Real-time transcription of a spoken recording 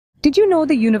Did you know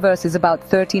the universe is about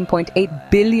 13.8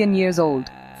 billion years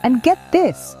old? And get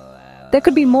this! There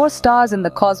could be more stars in the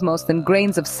cosmos than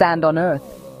grains of sand on Earth.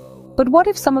 But what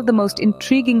if some of the most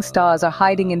intriguing stars are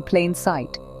hiding in plain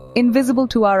sight, invisible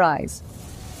to our eyes?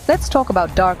 Let's talk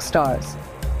about dark stars.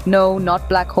 No, not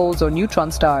black holes or neutron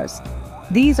stars.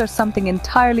 These are something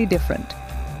entirely different.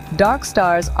 Dark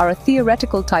stars are a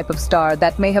theoretical type of star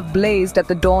that may have blazed at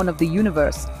the dawn of the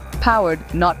universe, powered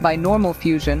not by normal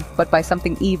fusion, but by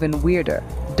something even weirder: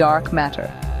 dark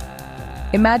matter.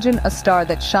 Imagine a star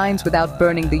that shines without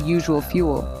burning the usual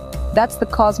fuel. That's the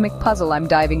cosmic puzzle I'm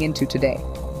diving into today.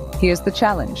 Here's the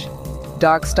challenge.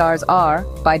 Dark stars are,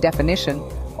 by definition,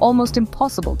 almost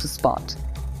impossible to spot.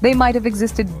 They might have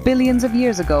existed billions of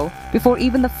years ago, before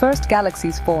even the first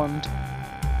galaxies formed.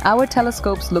 Our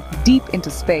telescopes look deep into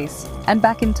space and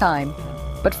back in time,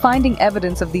 but finding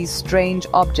evidence of these strange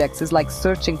objects is like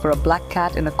searching for a black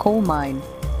cat in a coal mine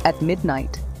at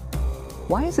midnight.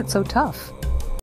 Why is it so tough?